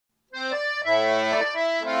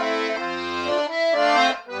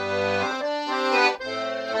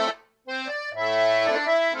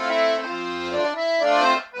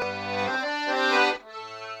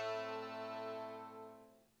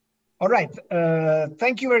right.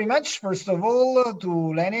 Thank you very much, first of all,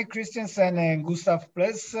 to Lene Kristensen and Gustav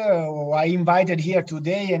Pless, who I invited here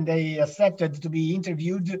today, and they accepted to be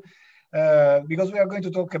interviewed because we are going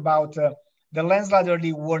to talk about the landslide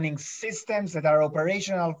early warning systems that are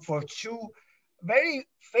operational for two very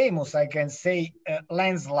famous, I can say,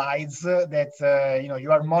 landslides that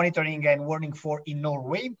you are monitoring and warning for in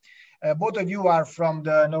Norway. Both of you are from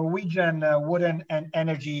the Norwegian Water and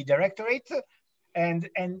Energy Directorate, and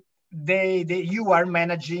you are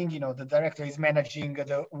managing, the director is managing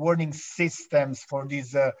the warning systems for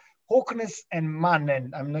these Aknes and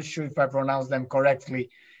Mannen, I'm not sure if I pronounced them correctly,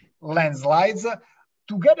 landslides,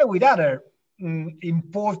 together with other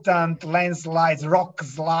important landslides, rock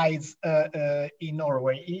slides in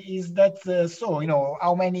Norway. Is that so?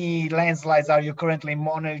 How many landslides are you currently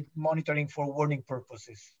monitoring for warning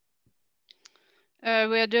purposes?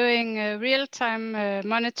 We are doing real-time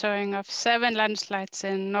monitoring of 7 landslides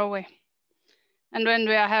in Norway. And when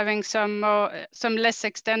we are having some less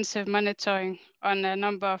extensive monitoring on a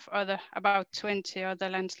number of about 20 other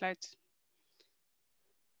landslides.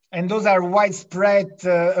 And those are widespread,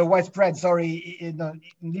 in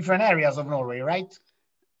different areas of Norway, right?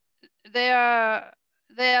 They are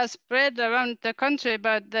spread around the country,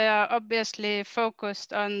 but they are obviously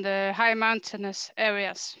focused on the high mountainous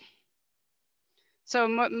areas. So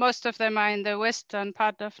most of them are in the western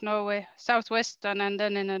part of Norway, southwestern, and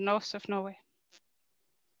then in the north of Norway.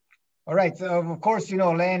 All right. Of course,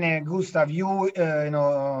 Lene and Gustav,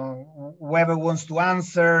 whoever wants to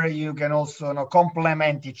answer, you can also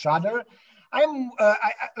complement each other.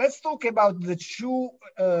 Let's talk about the two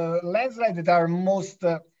landslides that are most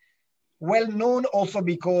well known, also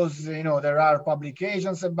because there are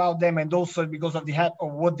publications about them, and also because of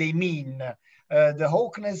what they mean. The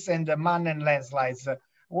Aknes and the Mannen landslides.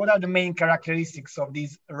 What are the main characteristics of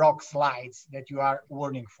these rock slides that you are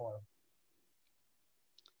warning for?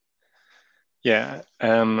 Yeah,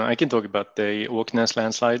 I can talk about the Aknes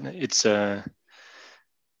landslide. It's a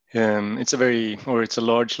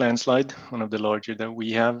large landslide, one of the larger that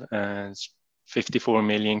we have. It's 54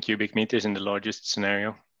 million cubic meters in the largest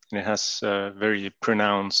scenario, and it has a very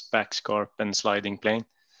pronounced backscarp and sliding plane.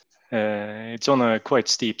 It's on a quite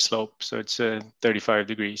steep slope, so it's a 35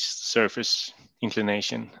 degrees surface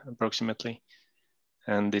inclination approximately.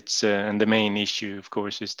 And the main issue, of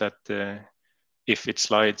course, is that if it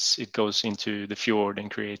slides, it goes into the fjord and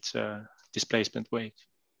creates a displacement wave.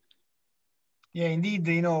 Yeah, indeed,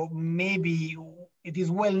 maybe it is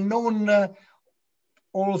well known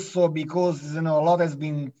also because a lot has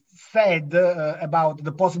been said about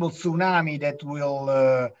the possible tsunami that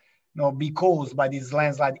will be caused by this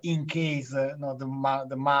landslide in case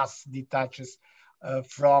the mass detaches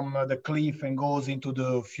from the cliff and goes into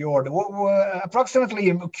the fjord.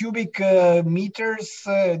 Approximately cubic meters,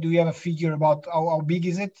 do you have a figure about how big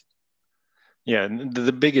is it? Yeah,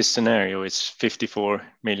 the biggest scenario is 54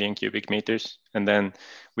 million cubic meters. And then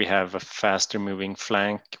we have a faster moving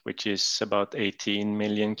flank, which is about 18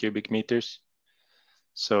 million cubic meters.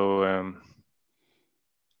 So,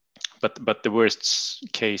 but the worst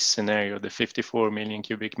case scenario, the 54 million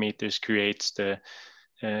cubic meters, creates the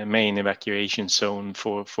main evacuation zone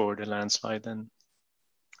for the landslide. And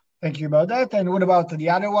thank you about that. And what about the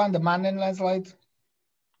other one, the Mannen landslide?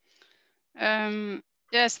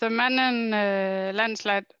 Yes, the Mannen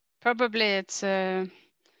landslide, probably it's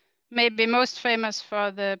maybe most famous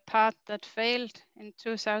for the part that failed in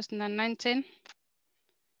 2019.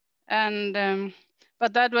 And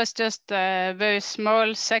but that was just a very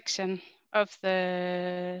small section of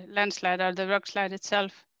the landslide or the rock slide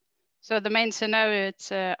itself. So the main scenario,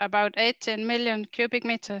 it's about 18 million cubic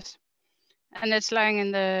meters, and it's lying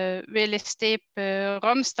in the really steep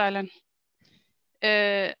Romsdalen.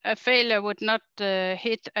 A failure would not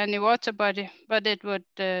hit any water body, but it would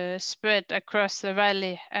spread across the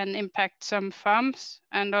valley and impact some farms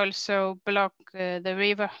and also block the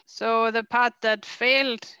river. So the part that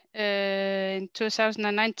failed in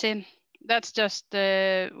 2019, that's just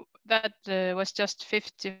was just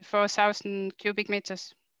 54,000 cubic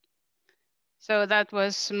meters. So that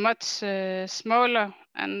was much smaller,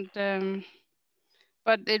 and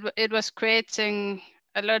but it was creating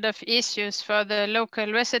a lot of issues for the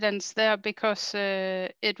local residents there because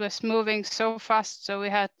it was moving so fast. So we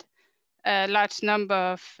had a large number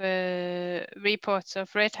of reports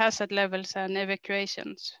of red hazard levels and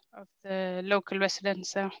evacuations of the local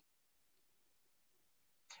residents there.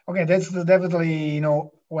 Okay, that's definitely,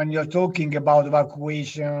 when you're talking about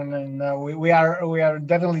evacuation, and we are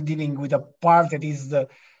definitely dealing with a part that is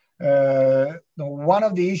one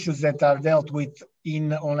of the issues that are dealt with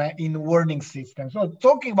in warning systems. So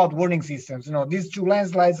talking about warning systems, these two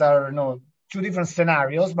landslides are two different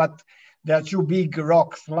scenarios, but they are two big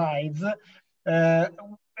rock slides.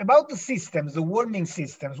 About the systems, the warning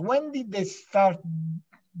systems, when did they start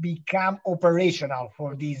become operational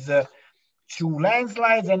for these two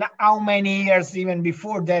landslides, and how many years even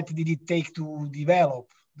before that did it take to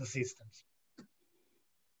develop the systems?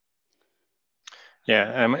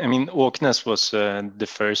 Yeah, I mean, Aknes was the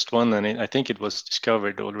first one, and I think it was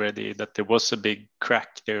discovered already that there was a big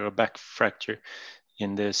crack there, a back fracture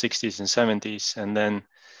in the 60s and 70s. And then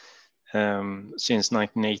since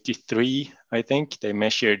 1983, I think, they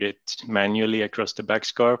measured it manually across the back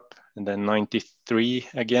scarp. And then 93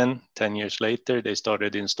 again, 10 years later, they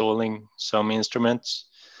started installing some instruments.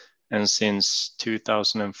 And since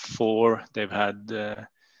 2004, they've had a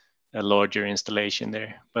larger installation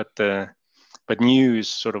there. But new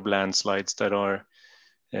sort of landslides that are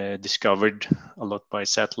discovered a lot by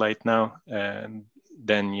satellite now, then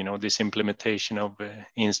this implementation of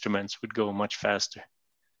instruments would go much faster.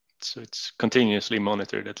 So it's continuously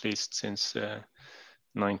monitored, at least since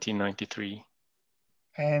 1993.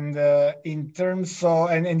 And in terms of,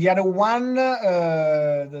 and the other one,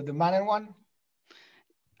 the Mannen one?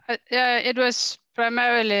 Yeah, it was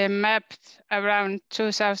primarily mapped around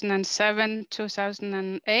 2007,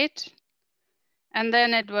 2008. And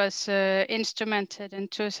then it was instrumented in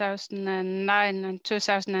 2009 and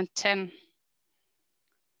 2010.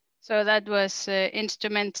 So that was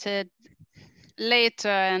instrumented later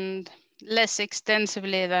and less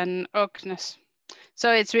extensively than Aknes.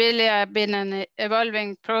 So it's really been an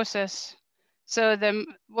evolving process. So the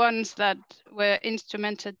ones that were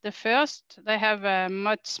instrumented the first, they have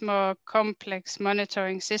much more complex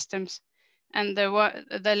monitoring systems. And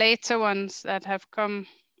the later ones that have come,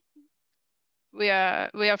 we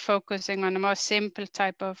are focusing on a more simple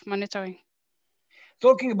type of monitoring.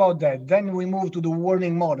 Talking about that, then we move to the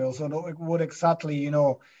warning model. So what exactly, I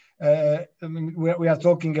mean, we are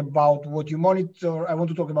talking about what you monitor. I want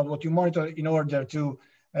to talk about what you monitor in order to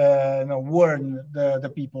warn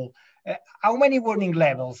the people. How many warning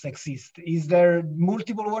levels exist? Is there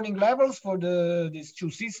multiple warning levels for these two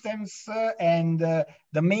systems? And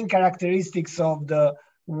the main characteristics of the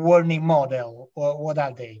warning model, what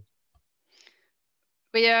are they?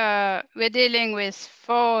 We're dealing with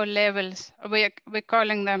 4 levels. We're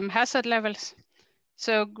calling them hazard levels.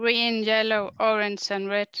 So green, yellow, orange, and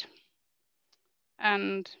red.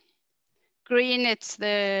 And green, it's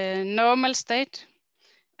the normal state.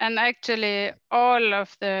 And actually, all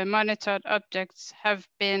of the monitored objects have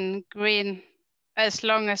been green as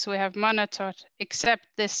long as we have monitored, except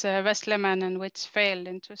this Veslemannen, which failed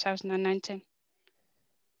in 2019.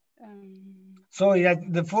 So yeah,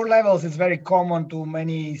 the 4 levels is very common to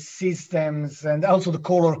many systems, and also the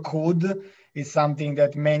color code is something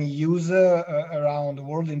that many use around the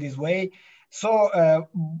world in this way. So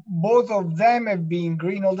both of them have been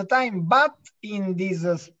green all the time, but in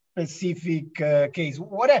this specific case,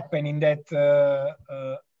 what happened in that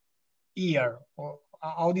year? Or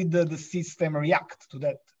how did the system react to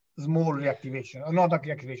that small reactivation, or not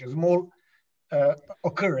reactivation, small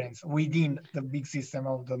occurrence within the big system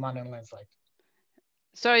of the Mannen landslide?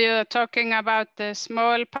 So you're talking about the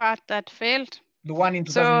small part that failed? The one in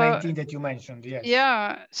 2019 that you mentioned, yes.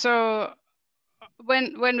 Yeah, so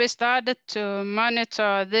when we started to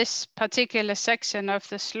monitor this particular section of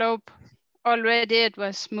the slope, already it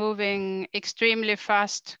was moving extremely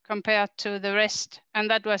fast compared to the rest, and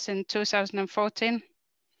that was in 2014.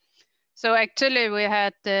 So actually we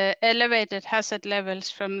had elevated hazard levels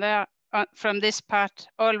from there, from this part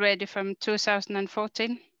already from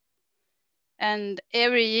 2014. And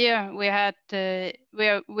every year we had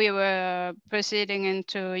we were proceeding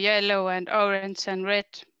into yellow and orange and red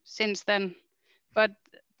since then. But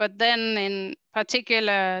then in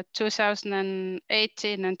particular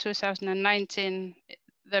 2018 and 2019,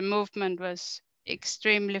 the movement was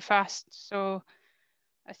extremely fast. So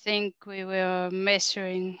I think we were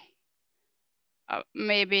measuring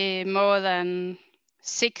maybe more than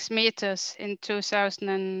 6 meters in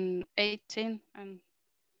 2018 and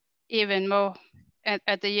even more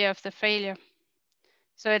at the year of the failure.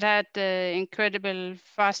 So it had incredible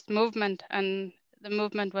fast movement, and the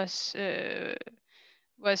movement was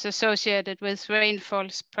associated with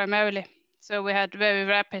rainfalls primarily. So we had very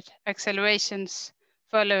rapid accelerations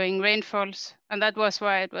following rainfalls, and that was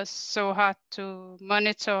why it was so hard to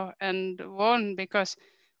monitor and warn, because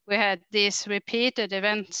we had these repeated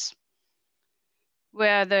events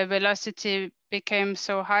where the velocity became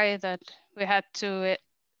so high that we had to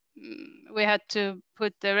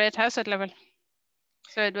put the red hazard level.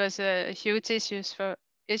 So it was a huge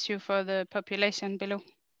issue for the population below.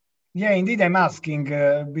 Yeah, indeed, I'm asking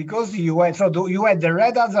because you had you had the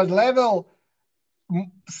red hazard level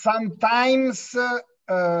sometimes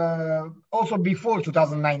also before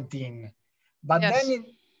 2019, but Yes. then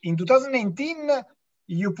in 2019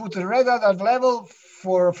 you put a red hazard level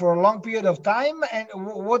for a long period of time. And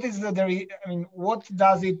what is what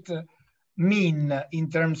does it mean in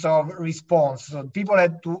terms of response? So people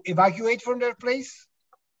had to evacuate from their place?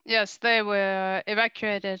 Yes, they were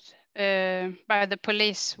evacuated by the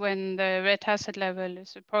police when the red hazard level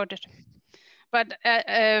is reported. But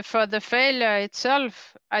for the failure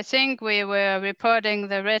itself, I think we were reporting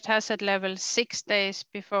the red hazard level 6 days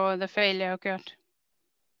before the failure occurred.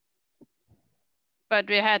 But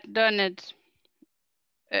we had done it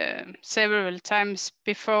several times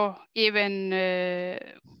before, even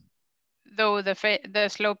though the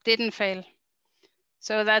slope didn't fail.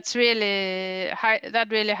 So that's really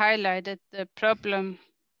highlighted the problem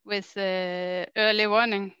with the early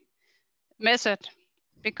warning method,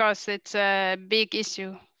 because it's a big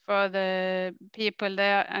issue for the people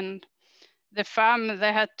there, and the farm,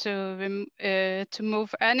 they had to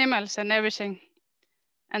move animals and everything,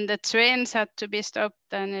 and the trains had to be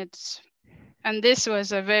stopped, and this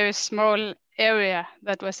was a very small area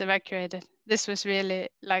that was evacuated. This was really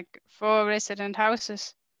like 4 resident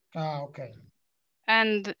houses. Ah, okay.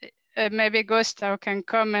 And maybe Gustav can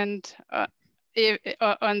comment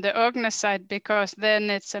on the Aknes side, because then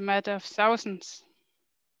it's a matter of thousands.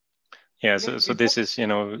 Yeah, so this is,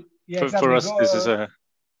 yeah, exactly. for us, this is a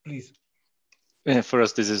please. For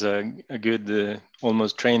us, this is a good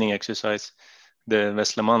almost training exercise. The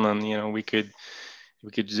Veslemannen, we could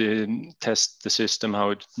test the system,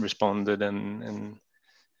 how it responded, and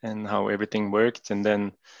how everything worked, and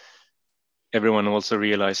then everyone also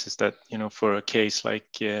realizes that for a case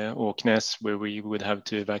like Aknes, where we would have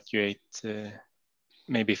to evacuate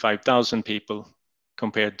maybe 5,000 people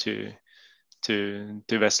compared to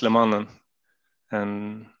Veslemannen,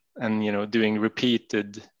 and doing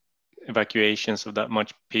repeated evacuations of that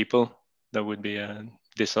much people, that would be a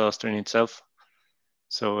disaster in itself.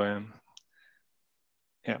 So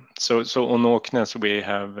yeah, so on Aknes we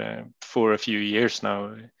have for a few years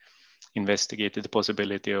now investigated the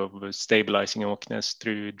possibility of stabilizing Aknes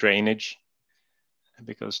through drainage,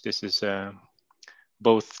 because this is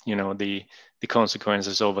both the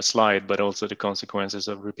consequences of a slide, but also the consequences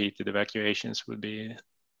of repeated evacuations would be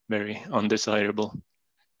very undesirable.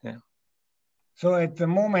 Yeah. So at the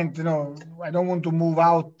moment, I don't want to move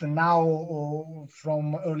out now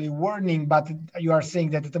from early warning, but you are saying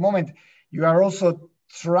that at the moment you are also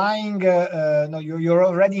trying, you're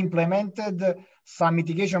already implemented some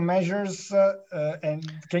mitigation measures, and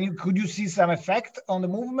could you see some effect on the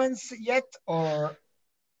movements yet, or?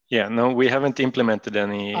 Yeah, no, we haven't implemented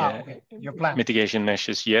any mitigation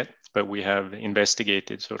measures yet, but we have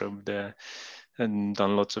investigated and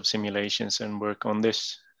done lots of simulations and work on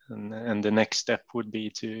this. And the next step would be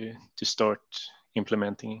to start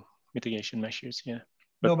implementing mitigation measures. Yeah,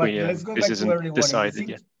 but let's go back to early warning.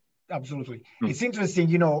 Yet. Absolutely. It's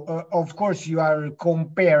interesting, of course, you are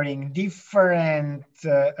comparing different,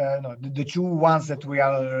 the two ones that we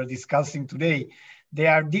are discussing today. They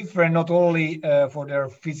are different not only for their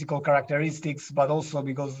physical characteristics, but also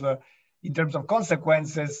because in terms of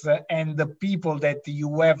consequences and the people that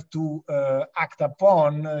you have to act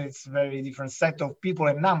upon, it's a very different set of people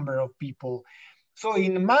and number of people. So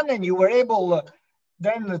in Mannen, you were able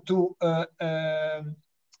then to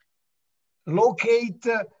locate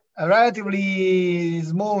a relatively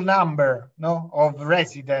small number of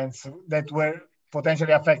residents that were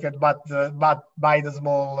potentially affected, but by the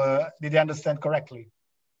small. Did I understand correctly?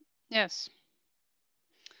 Yes.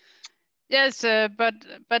 Yes,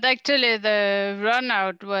 but actually the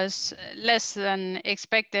runout was less than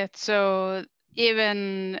expected. So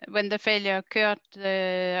even when the failure occurred,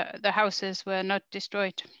 the houses were not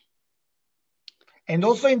destroyed. And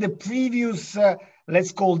also in the previous,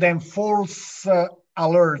 let's call them false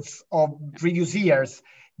alerts of previous years,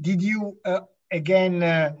 did you again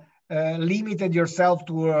limited yourself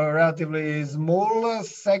to a relatively small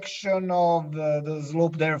section of the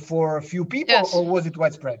slope there for a few people, yes, or was it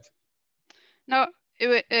widespread? No,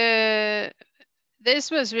 this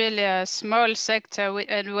was really a small sector.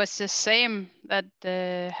 It was the same that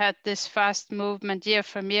had this fast movement year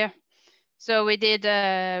from year. So we did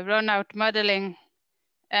runout modeling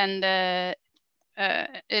and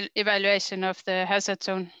evaluation of the hazard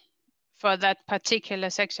zone for that particular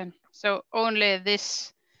section. So only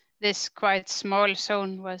this quite small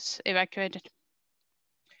zone was evacuated.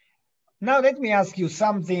 Now let me ask you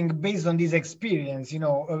something based on this experience.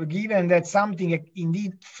 Given that something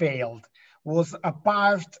indeed failed, was a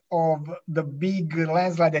part of the big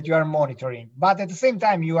landslide that you are monitoring, but at the same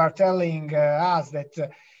time you are telling us that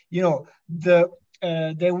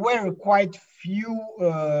there were quite few,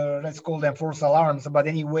 let's call them false alarms, but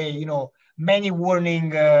anyway, many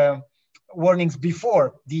warnings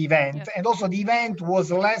before the event, yeah. And also the event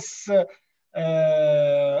was less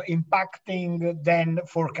impacting than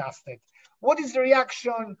forecasted. What is the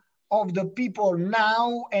reaction of the people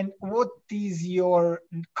now, and what is your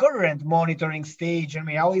current monitoring stage? I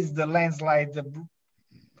mean, how is the landslide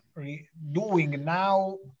doing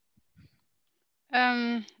now?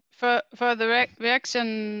 For the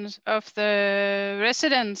reactions of the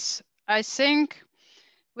residents, I think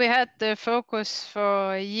we had the focus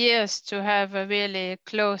for years to have a really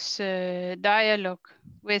close dialogue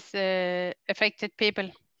with affected people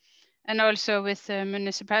and also with the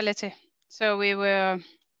municipality. So we were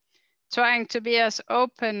trying to be as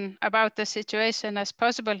open about the situation as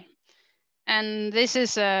possible. And this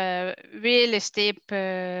is a really steep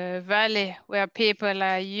valley where people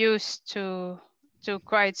are used to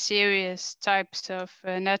quite serious types of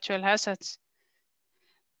natural hazards.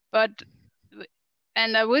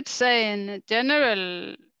 And I would say in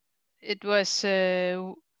general, it was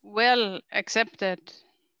well accepted,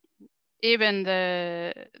 even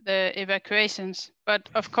the evacuations. But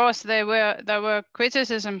of course, there were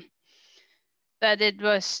criticism that it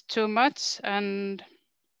was too much, and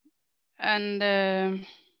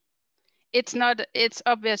it's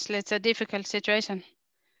obviously it's a difficult situation.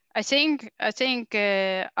 I think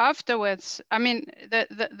afterwards, I mean,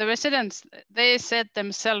 the residents, they said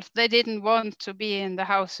themselves they didn't want to be in the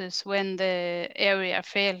houses when the area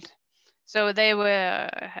failed. So they were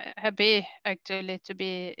happy actually to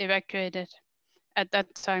be evacuated at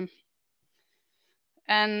that time.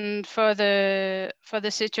 And for the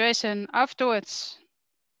situation afterwards,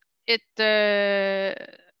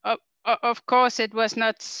 of course, it was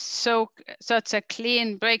not such a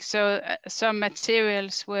clean break. So some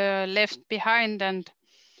materials were left behind, and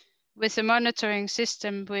with the monitoring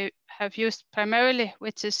system we have used primarily,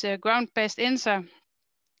 which is a ground-based INSA,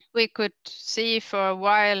 we could see for a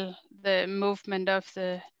while the movement of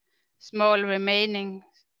the small remaining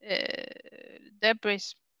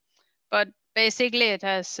debris. But basically it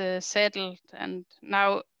has settled, and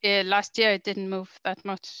now last year it didn't move that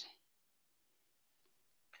much.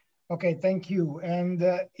 Okay, thank you. And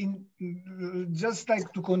just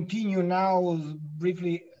like to continue now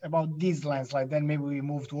briefly about this landslide, then maybe we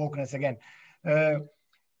move to Aknes again.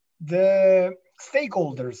 The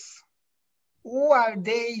stakeholders, who are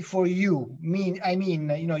they for you? I mean,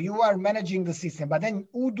 you are managing the system, but then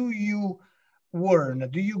who do you warn?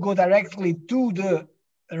 Do you go directly to the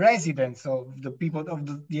residents of the people of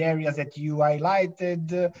the areas that you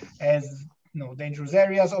highlighted as dangerous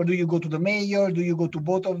areas, or do you go to the mayor? Do you go to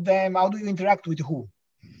both of them? How do you interact with who?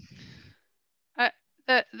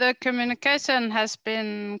 The communication has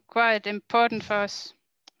been quite important for us.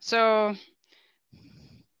 So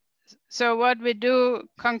what we do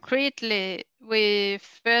concretely, we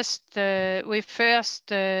first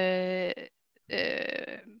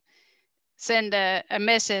send a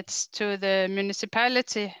message to the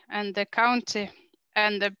municipality and the county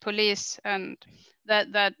and the police, and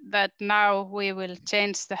that now we will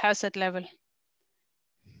change the hazard level,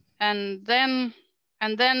 and then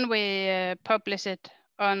we publish it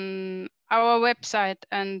on our website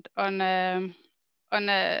and on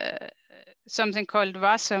something called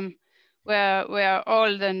WASM, where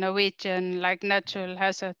all the Norwegian natural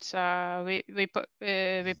hazards are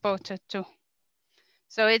reported to.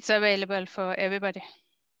 So it's available for everybody.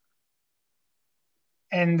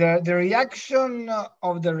 And the reaction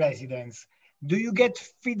of the residents, do you get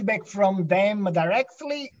feedback from them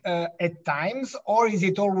directly at times, or is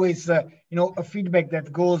it always a feedback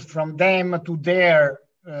that goes from them to their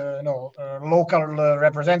local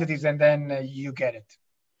representatives, and then you get it?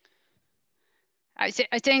 I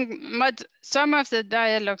think some of the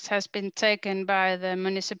dialogues has been taken by the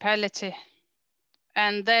municipality,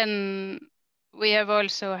 and then we have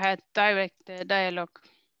also had direct dialogue.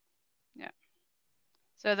 Yeah,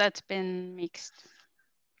 so that's been mixed.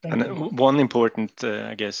 And one important,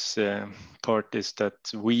 I guess, part is that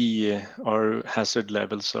our hazard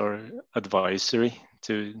levels are advisory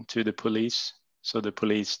to the police. So the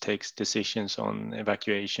police takes decisions on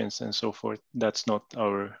evacuations and so forth. That's not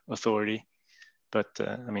our authority, but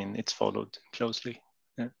I mean, it's followed closely.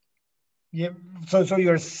 Yeah. Yeah. So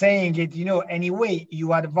you're saying it, anyway,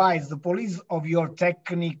 you advise the police of your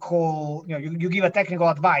technical, you give a technical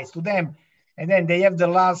advice to them, and then they have the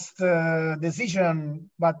last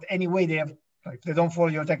decision, but anyway, they don't follow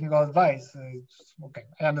your technical advice. Okay,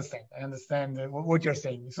 I understand what you're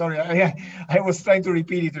saying. Sorry, I was trying to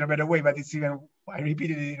repeat it in a better way, but I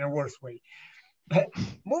repeated it in a worse way. But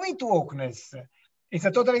moving to Aknes, it's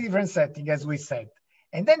a totally different setting, as we said.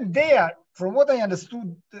 And then there, from what I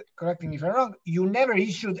understood, correct me if I'm wrong, you never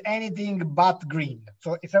issued anything but green.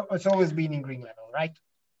 So it's always been in green level, right?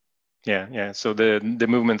 Yeah. So the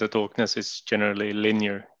movement at Aknes is generally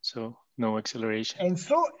linear, so no acceleration. And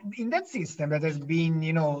so in that system that has been,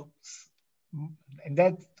 in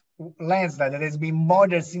that landslide that has been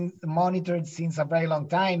monitored since a very long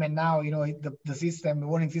time, and now, the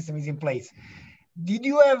warning system is in place. Did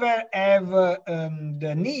you ever have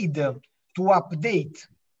the need to update,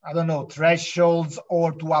 I don't know, thresholds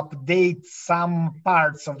or to update some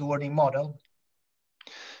parts of the warning model?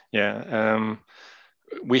 Yeah,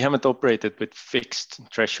 we haven't operated with fixed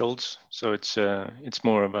thresholds, so it's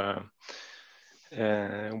more of a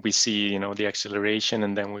we see the acceleration,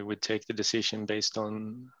 and then we would take the decision based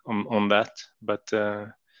on that. But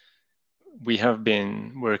we have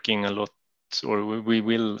been working a lot, or we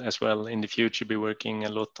will as well in the future be working a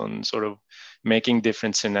lot on sort of making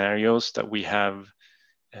different scenarios that we have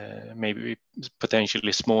maybe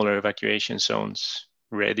potentially smaller evacuation zones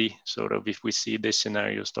ready. Sort of if we see this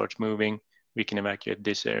scenario starts moving, we can evacuate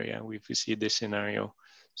this area. If we see this scenario,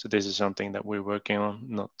 so this is something that we're working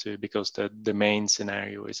on, because the main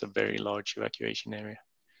scenario is a very large evacuation area.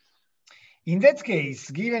 In that case,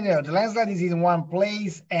 given the landslide is in one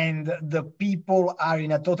place and the people are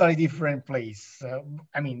in a totally different place,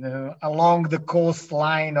 along the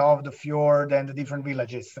coastline of the fjord and the different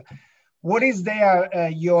villages, what is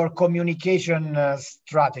your communication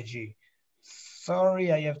strategy?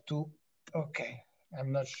 Sorry, I have to, okay,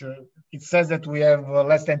 I'm not sure. It says that we have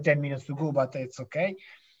less than 10 minutes to go, but it's okay.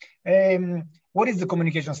 What is the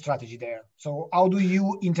communication strategy there? So how do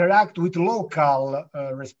you interact with local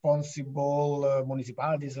responsible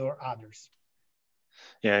municipalities or others?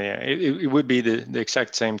 Yeah. It would be the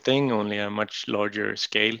exact same thing, only a much larger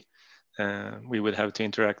scale. We would have to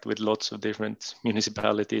interact with lots of different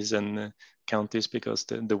municipalities and counties because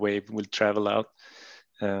the wave will travel out.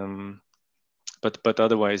 But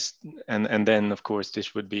otherwise, and then of course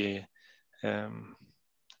this would be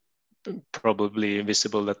probably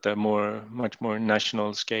visible at a much more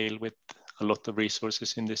national scale with a lot of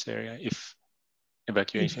resources in this area if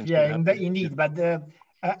evacuations. Yeah, indeed. But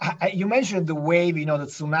you mentioned the wave, the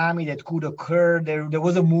tsunami that could occur. There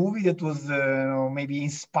was a movie that was maybe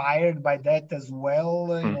inspired by that as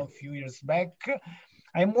well, a few years back.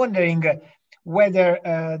 I'm wondering whether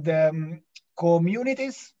the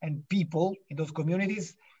communities and people in those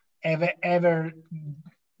communities have ever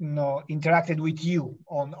interacted with you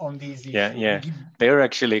on these issues. Yeah. They are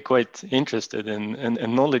actually quite interested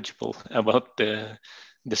and knowledgeable about the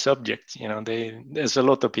subject. There's a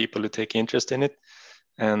lot of people who take interest in it,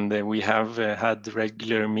 and we have had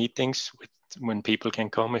regular meetings when people can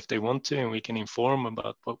come if they want to, and we can inform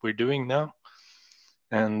about what we're doing now.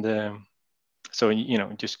 And so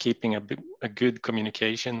just keeping a good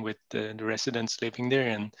communication with the residents living there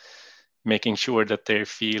and making sure that they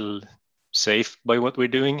feel safe by what we're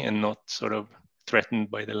doing and not sort of threatened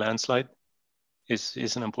by the landslide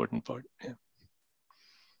is an important part. Yeah.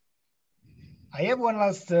 I have one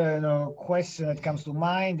last question that comes to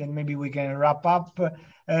mind, and maybe we can wrap up.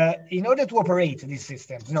 In order to operate these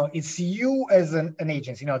systems, it's you as an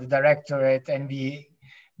agency, the directorate, NVA,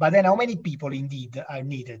 but then how many people indeed are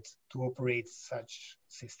needed to operate such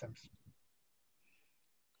systems?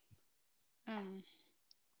 I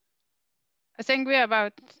think we are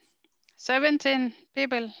about 17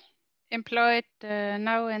 people employed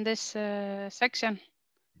now in this section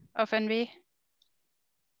of NV.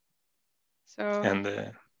 So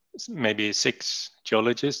and maybe 6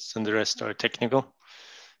 geologists, and the rest are technical.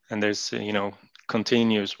 And there's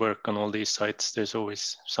continuous work on all these sites. There's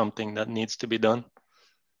always something that needs to be done.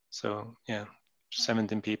 So yeah,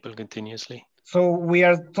 17 people continuously. So we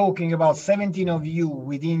are talking about 17 of you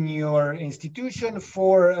within your institution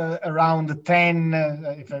for around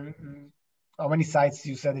 10. How many sites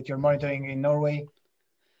you said that you're monitoring in Norway?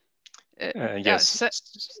 Yes.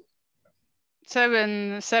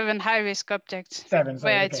 7 high-risk objects. 7,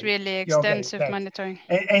 sorry, where okay. It's really extensive monitoring.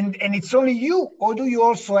 And it's only you, or do you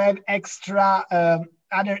also have extra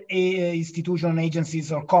other institutional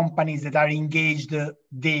agencies or companies that are engaged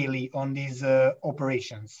daily on these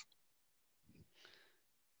operations?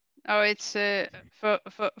 Oh, it's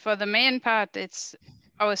for the main part, it's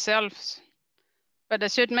ourselves. But I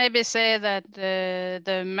should maybe say that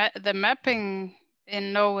the mapping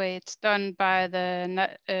in Norway. It's done by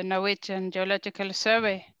the Norwegian Geological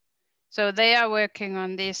Survey. So they are working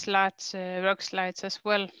on these large rock slides as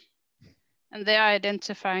well. And they are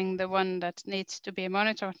identifying the one that needs to be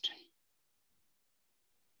monitored.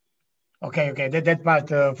 Okay, that part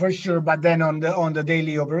for sure. But then on the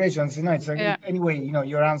daily operations, it's anyway,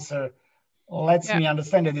 your answer lets me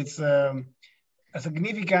understand that it's a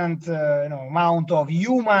significant amount of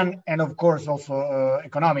human and of course also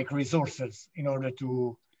economic resources in order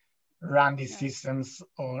to run these systems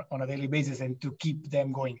on a daily basis and to keep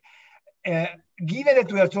them going. Given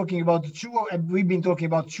that we are talking about we've been talking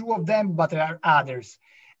about two of them, but there are others.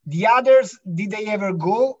 The others, did they ever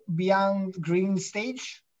go beyond green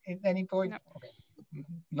stage at any point? No. Okay.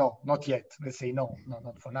 No, not yet. Let's say no,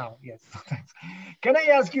 not for now. Yes. Can I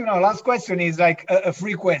ask you now? Last question is like a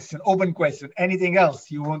free question, open question. Anything else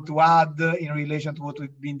you want to add in relation to what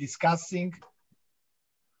we've been discussing?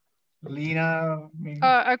 Lena, maybe?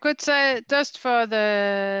 I could say just for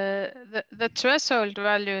the threshold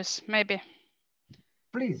values, maybe.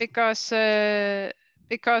 Please. Because that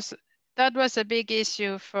was a big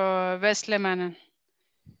issue for Veslemannen.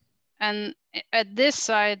 And at this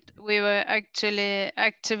site, we were actually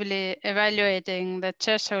actively evaluating the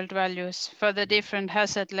threshold values for the different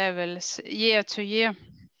hazard levels year to year.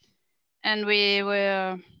 And we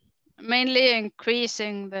were mainly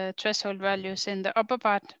increasing the threshold values in the upper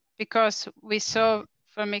part because we saw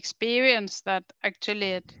from experience that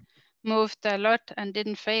actually it moved a lot and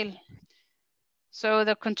didn't fail. So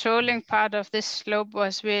the controlling part of this slope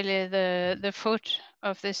was really the foot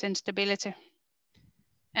of this instability.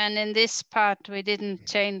 And in this part, we didn't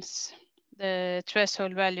change the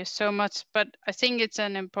threshold values so much, but I think it's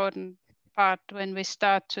an important part when we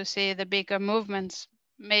start to see the bigger movements.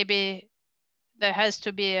 Maybe there has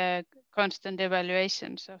to be a constant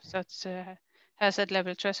evaluation of such hazard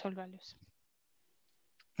level threshold values.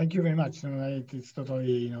 Thank you very much. It's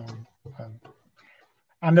totally,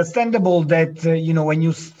 understandable that, when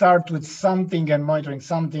you start with something and monitoring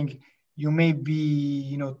something, you may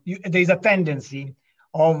be, there's a tendency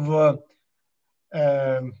of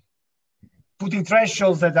putting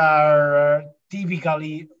thresholds that are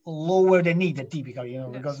typically lower than needed, typically, yes.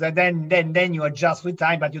 Because then you adjust with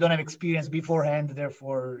time, but you don't have experience beforehand.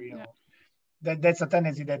 Therefore, that's a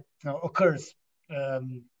tendency that occurs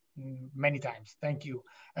many times. Thank you.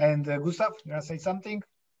 And Gustav, you want to say something?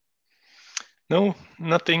 No,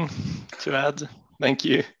 nothing to add. Thank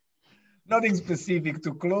you. Nothing specific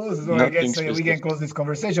to close, so I guess we can close this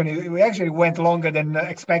conversation. We actually went longer than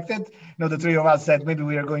expected. The three of us said maybe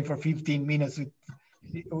we are going for 15 minutes.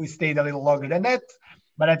 We stayed a little longer than that.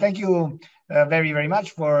 But I thank you very, very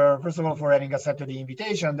much first of all, for having accepted the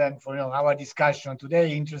invitation, then for our discussion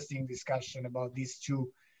today, interesting discussion about these two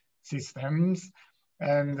systems.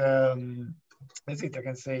 And that's it. I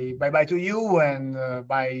can say bye-bye to you and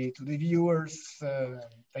bye to the viewers.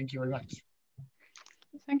 Thank you very much.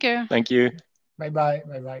 Thank you. Thank you. Bye-bye.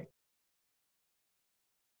 Bye-bye.